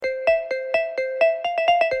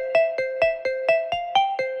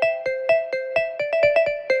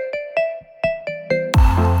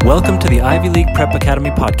Welcome to the Ivy League Prep Academy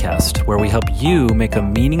podcast, where we help you make a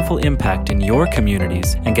meaningful impact in your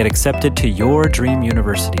communities and get accepted to your dream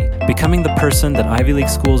university. Becoming the person that Ivy League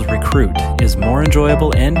schools recruit is more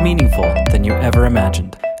enjoyable and meaningful than you ever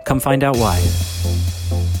imagined. Come find out why.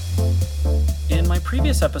 In my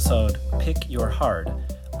previous episode, Pick Your Hard,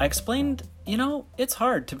 I explained, it's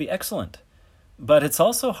hard to be excellent, but it's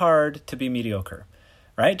also hard to be mediocre,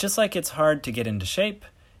 right? Just like it's hard to get into shape,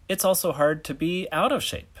 it's also hard to be out of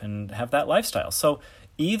shape and have that lifestyle. So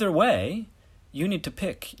either way, you need to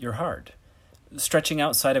pick your hard. Stretching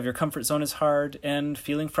outside of your comfort zone is hard, and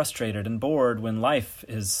feeling frustrated and bored when life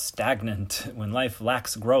is stagnant, when life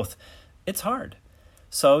lacks growth, it's hard.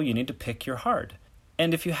 So you need to pick your hard.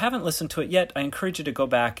 And if you haven't listened to it yet, I encourage you to go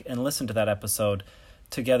back and listen to that episode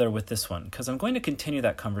together with this one, because I'm going to continue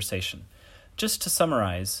that conversation. Just to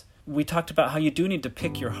summarize, we talked about how you do need to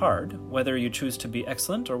pick your hard, whether you choose to be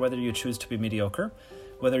excellent or whether you choose to be mediocre,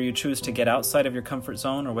 whether you choose to get outside of your comfort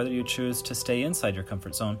zone or whether you choose to stay inside your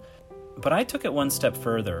comfort zone. But I took it one step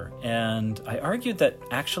further, and I argued that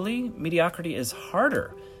actually mediocrity is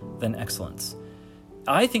harder than excellence.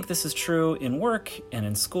 I think this is true in work and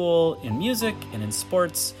in school, in music and in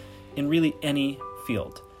sports, in really any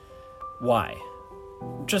field. Why?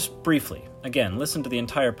 Just briefly, again, listen to the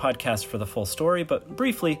entire podcast for the full story, but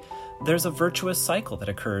briefly, there's a virtuous cycle that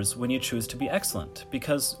occurs when you choose to be excellent,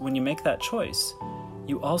 because when you make that choice,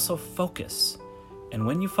 you also focus. And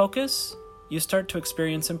when you focus, you start to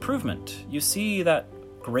experience improvement. You see that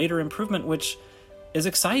greater improvement, which is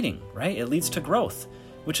exciting, right? It leads to growth,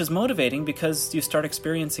 which is motivating because you start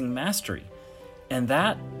experiencing mastery. And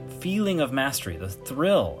that feeling of mastery, the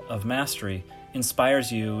thrill of mastery,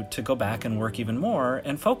 inspires you to go back and work even more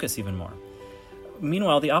and focus even more.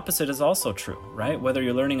 Meanwhile, the opposite is also true, right? Whether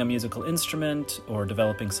you're learning a musical instrument or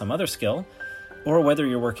developing some other skill, or whether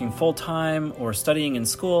you're working full-time or studying in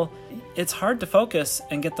school, it's hard to focus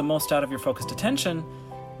and get the most out of your focused attention,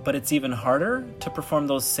 but it's even harder to perform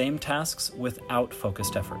those same tasks without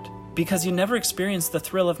focused effort. Because you never experience the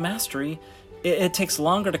thrill of mastery, it takes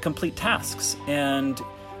longer to complete tasks, and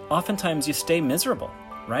oftentimes you stay miserable.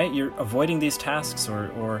 Right? You're avoiding these tasks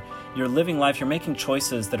or you're living life, you're making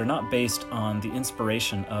choices that are not based on the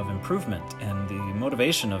inspiration of improvement and the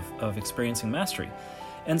motivation of experiencing mastery.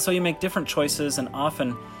 And so you make different choices, and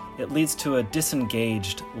often it leads to a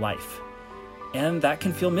disengaged life. And that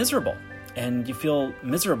can feel miserable. And you feel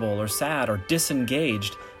miserable or sad or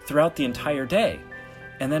disengaged throughout the entire day.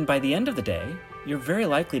 And then by the end of the day, you're very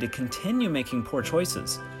likely to continue making poor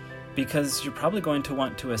choices, because you're probably going to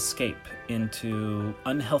want to escape into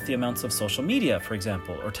unhealthy amounts of social media, for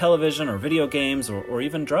example, or television or video games or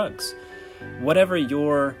even drugs. Whatever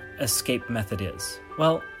your escape method is.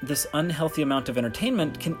 Well, this unhealthy amount of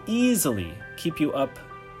entertainment can easily keep you up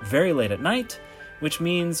very late at night, which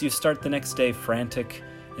means you start the next day frantic.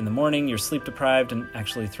 In the morning, you're sleep deprived, and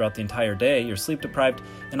actually throughout the entire day, you're sleep deprived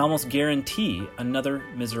and almost guarantee another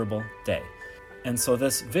miserable day. And so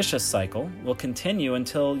this vicious cycle will continue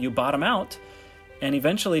until you bottom out and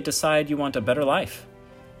eventually decide you want a better life.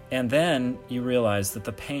 And then you realize that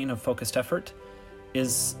the pain of focused effort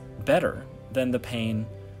is better than the pain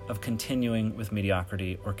of continuing with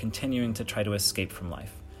mediocrity or continuing to try to escape from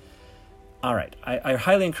life. All right, I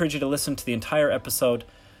highly encourage you to listen to the entire episode.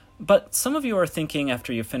 But some of you are thinking,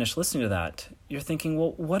 after you finish listening to that, you're thinking,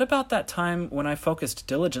 well, what about that time when I focused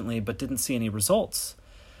diligently but didn't see any results?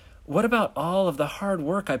 What about all of the hard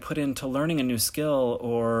work I put into learning a new skill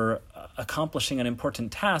or accomplishing an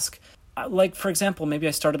important task? Like, for example, maybe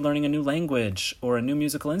I started learning a new language or a new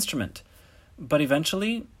musical instrument, but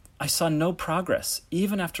eventually I saw no progress,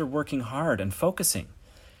 even after working hard and focusing.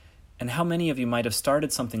 And how many of you might have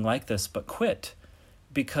started something like this but quit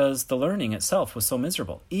because the learning itself was so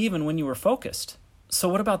miserable, even when you were focused? So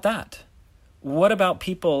what about that? What about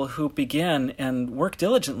people who begin and work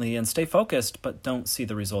diligently and stay focused but don't see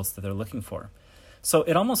the results that they're looking for? So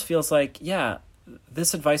it almost feels like,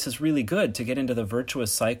 this advice is really good to get into the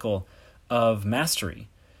virtuous cycle of mastery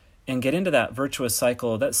and get into that virtuous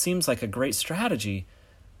cycle. That seems like a great strategy,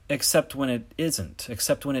 except when it isn't,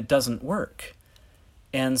 except when it doesn't work.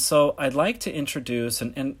 And so I'd like to introduce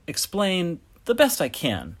and explain the best I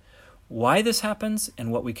can why this happens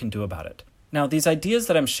and what we can do about it. Now, these ideas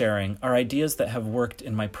that I'm sharing are ideas that have worked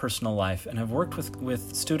in my personal life and have worked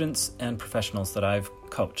with students and professionals that I've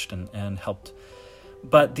coached and helped.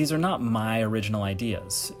 But these are not my original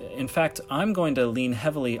ideas. In fact, I'm going to lean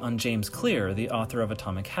heavily on James Clear, the author of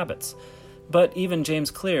Atomic Habits. But even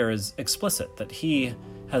James Clear is explicit that he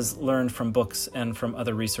has learned from books and from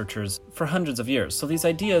other researchers for hundreds of years. So these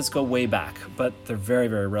ideas go way back, but they're very,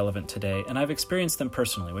 very relevant today. And I've experienced them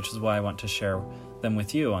personally, which is why I want to share them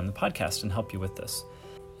with you on the podcast and help you with this.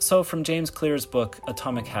 So from James Clear's book,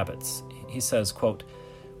 Atomic Habits, he says, quote,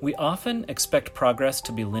 "We often expect progress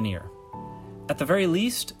to be linear. At the very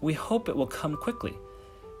least, we hope it will come quickly.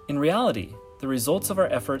 In reality, the results of our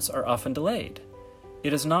efforts are often delayed.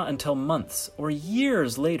 It is not until months or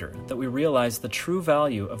years later that we realize the true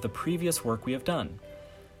value of the previous work we have done.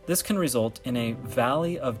 This can result in a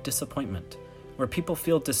valley of disappointment, where people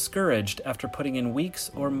feel discouraged after putting in weeks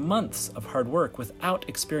or months of hard work without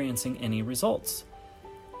experiencing any results.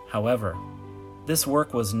 However, this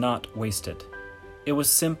work was not wasted. It was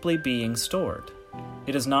simply being stored.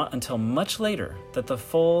 It is not until much later that the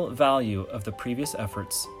full value of the previous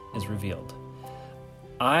efforts is revealed."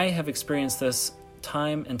 I have experienced this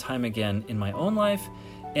time and time again in my own life,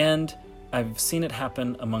 and I've seen it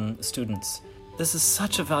happen among students. This is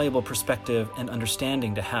such a valuable perspective and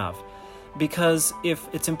understanding to have, because if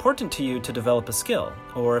it's important to you to develop a skill,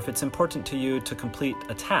 or if it's important to you to complete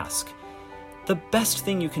a task, the best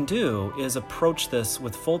thing you can do is approach this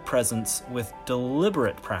with full presence, with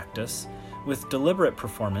deliberate practice, with deliberate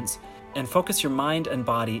performance, and focus your mind and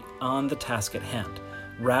body on the task at hand,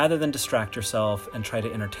 rather than distract yourself and try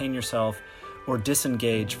to entertain yourself or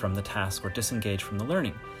disengage from the task or disengage from the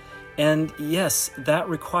learning. And yes, that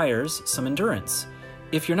requires some endurance.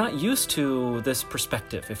 If you're not used to this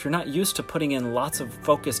perspective, if you're not used to putting in lots of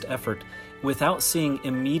focused effort without seeing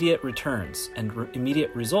immediate returns and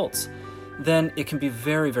immediate results, then it can be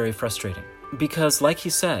very, very frustrating. Because like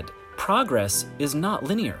he said, progress is not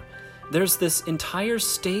linear. There's this entire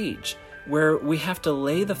stage where we have to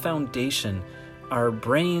lay the foundation. Our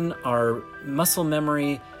brain, our muscle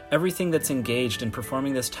memory, everything that's engaged in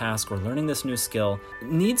performing this task or learning this new skill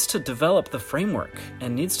needs to develop the framework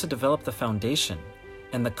and needs to develop the foundation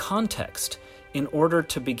and the context in order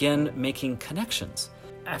to begin making connections.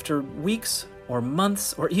 After weeks or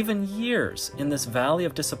months or even years in this valley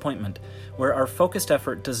of disappointment where our focused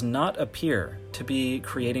effort does not appear to be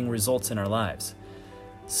creating results in our lives,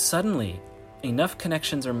 suddenly enough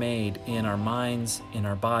connections are made in our minds, in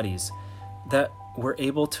our bodies, that we're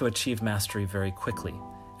able to achieve mastery very quickly.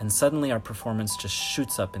 And suddenly our performance just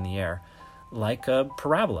shoots up in the air like a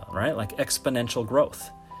parabola, right? Like exponential growth.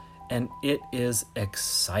 And it is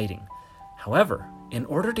exciting. However, in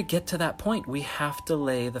order to get to that point, we have to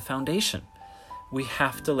lay the foundation. We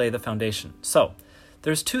have to lay the foundation. So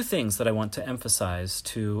there's two things that I want to emphasize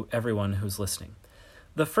to everyone who's listening.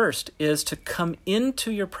 The first is to come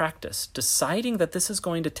into your practice deciding that this is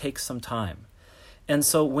going to take some time. And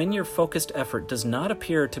so when your focused effort does not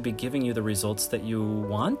appear to be giving you the results that you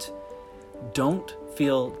want, don't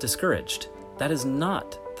feel discouraged. That is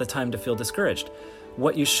not the time to feel discouraged.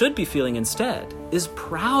 What you should be feeling instead is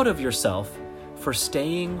proud of yourself for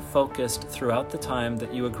staying focused throughout the time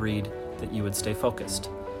that you agreed that you would stay focused,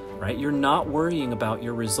 right? You're not worrying about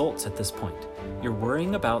your results at this point. You're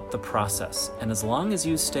worrying about the process. And as long as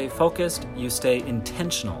you stay focused, you stay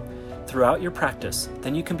intentional throughout your practice,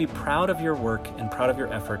 then you can be proud of your work and proud of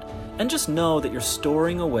your effort, and just know that you're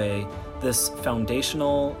storing away this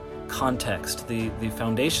foundational context, the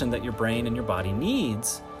foundation that your brain and your body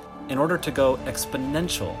needs in order to go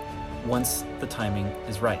exponential once the timing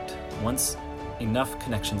is right, once enough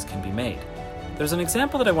connections can be made. There's an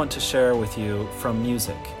example that I want to share with you from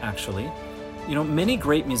music, actually. You know, many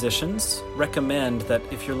great musicians recommend that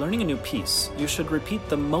if you're learning a new piece, you should repeat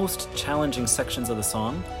the most challenging sections of the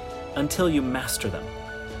song until you master them,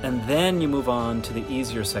 and then you move on to the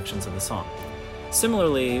easier sections of the song.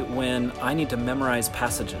 Similarly, when I need to memorize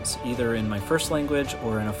passages, either in my first language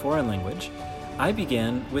or in a foreign language, I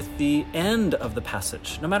begin with the end of the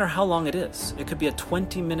passage, no matter how long it is. It could be a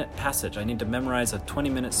 20-minute passage. I need to memorize a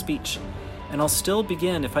 20-minute speech, and I'll still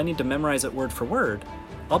begin, if I need to memorize it word for word,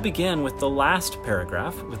 I'll begin with the last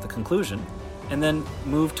paragraph, with the conclusion, and then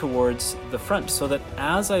move towards the front, so that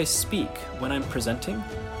as I speak, when I'm presenting,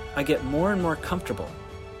 I get more and more comfortable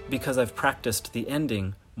because I've practiced the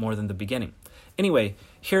ending more than the beginning. Anyway,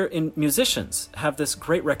 here in musicians have this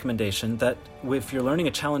great recommendation that if you're learning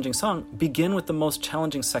a challenging song, begin with the most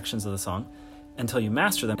challenging sections of the song until you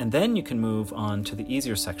master them, and then you can move on to the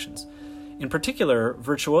easier sections. In particular,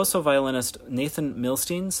 virtuoso violinist Nathan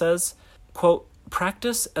Milstein says, quote,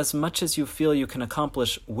 "Practice as much as you feel you can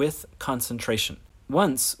accomplish with concentration.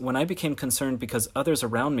 Once, when I became concerned because others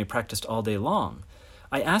around me practiced all day long,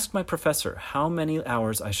 I asked my professor how many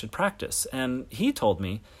hours I should practice, and he told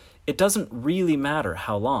me, it doesn't really matter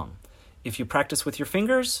how long. If you practice with your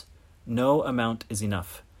fingers, no amount is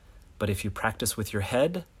enough. But if you practice with your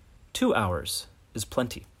head, 2 hours is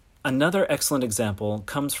plenty. Another excellent example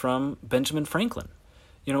comes from Benjamin Franklin.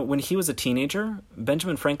 When he was a teenager,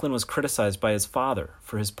 Benjamin Franklin was criticized by his father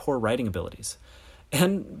for his poor writing abilities.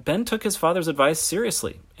 And Ben took his father's advice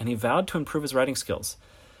seriously, and he vowed to improve his writing skills.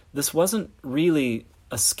 This wasn't really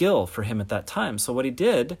a skill for him at that time, so what he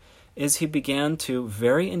did is he began to,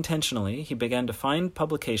 very intentionally, find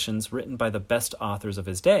publications written by the best authors of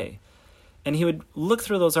his day. And he would look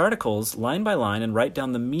through those articles line by line and write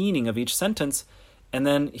down the meaning of each sentence, and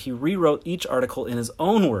then he rewrote each article in his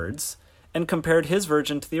own words and compared his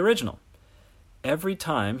version to the original. Every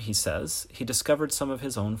time, he says, he discovered some of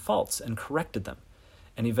his own faults and corrected them.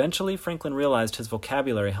 And eventually, Franklin realized his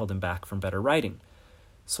vocabulary held him back from better writing.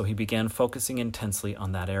 So he began focusing intensely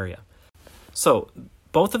on that area. So,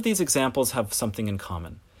 both of these examples have something in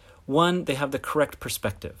common. One, they have the correct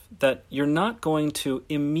perspective, that you're not going to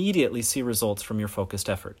immediately see results from your focused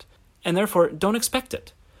effort. And therefore, don't expect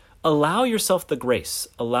it. Allow yourself the grace.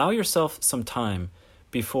 Allow yourself some time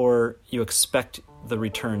before you expect the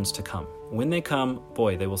returns to come. When they come,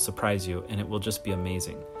 boy, they will surprise you, and it will just be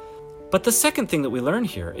amazing. But the second thing that we learn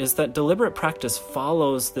here is that deliberate practice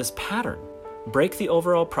follows this pattern. Break the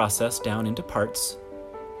overall process down into parts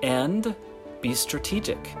and be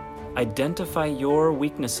strategic. Identify your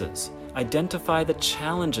weaknesses. Identify the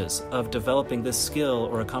challenges of developing this skill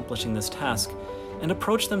or accomplishing this task and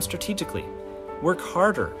approach them strategically. Work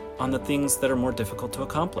harder on the things that are more difficult to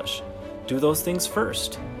accomplish. Do those things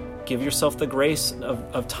first. Give yourself the grace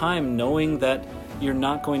of time, knowing that you're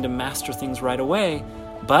not going to master things right away,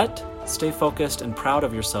 but stay focused and proud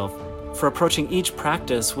of yourself for approaching each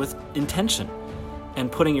practice with intention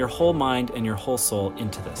and putting your whole mind and your whole soul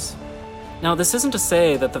into this. Now, this isn't to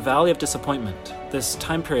say that the valley of disappointment, this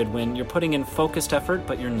time period when you're putting in focused effort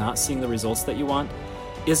but you're not seeing the results that you want,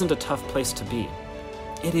 isn't a tough place to be.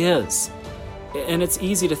 It is. And it's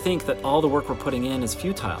easy to think that all the work we're putting in is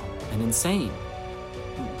futile and insane.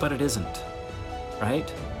 But it isn't,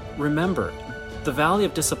 right? Remember, the valley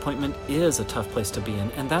of disappointment is a tough place to be in,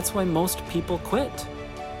 and that's why most people quit.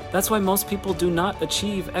 That's why most people do not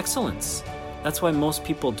achieve excellence. That's why most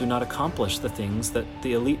people do not accomplish the things that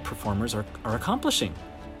the elite performers are accomplishing.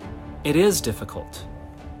 It is difficult,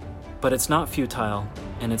 but it's not futile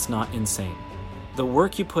and it's not insane. The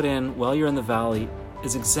work you put in while you're in the valley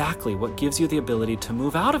is exactly what gives you the ability to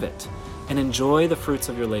move out of it and enjoy the fruits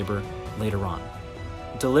of your labor later on.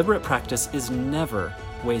 Deliberate practice is never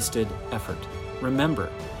wasted effort. Remember,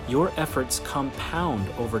 your efforts compound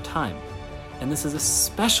over time, and this is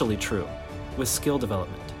especially true with skill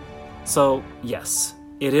development. So, yes,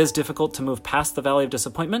 it is difficult to move past the valley of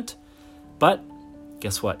disappointment, but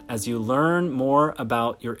guess what? As you learn more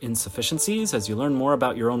about your insufficiencies, as you learn more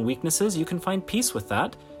about your own weaknesses, you can find peace with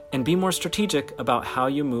that and be more strategic about how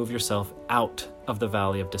you move yourself out of the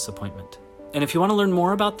valley of disappointment. And if you want to learn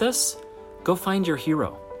more about this, go find your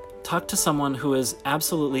hero. Talk to someone who is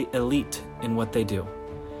absolutely elite in what they do.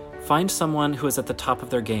 Find someone who is at the top of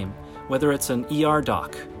their game, whether it's an ER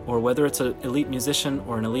doc, or whether it's an elite musician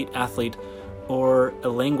or an elite athlete, or a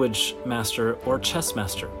language master or chess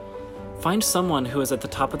master. Find someone who is at the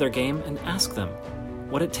top of their game and ask them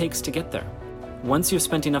what it takes to get there. Once you've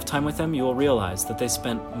spent enough time with them, you will realize that they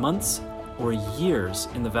spent months or years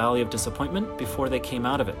in the valley of disappointment before they came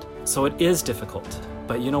out of it. So it is difficult,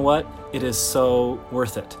 but you know what? It is so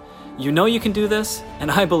worth it. You know you can do this, and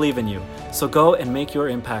I believe in you. So go and make your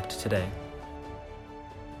impact today.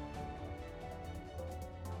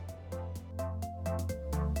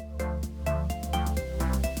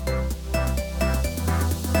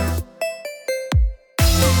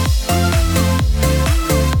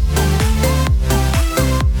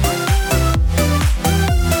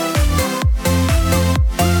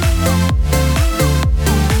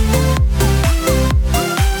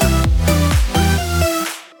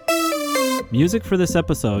 Music for this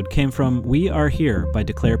episode came from We Are Here by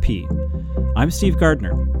Declare P. I'm Steve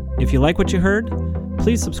Gardner. If you like what you heard,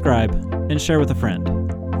 please subscribe and share with a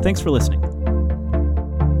friend. Thanks for listening.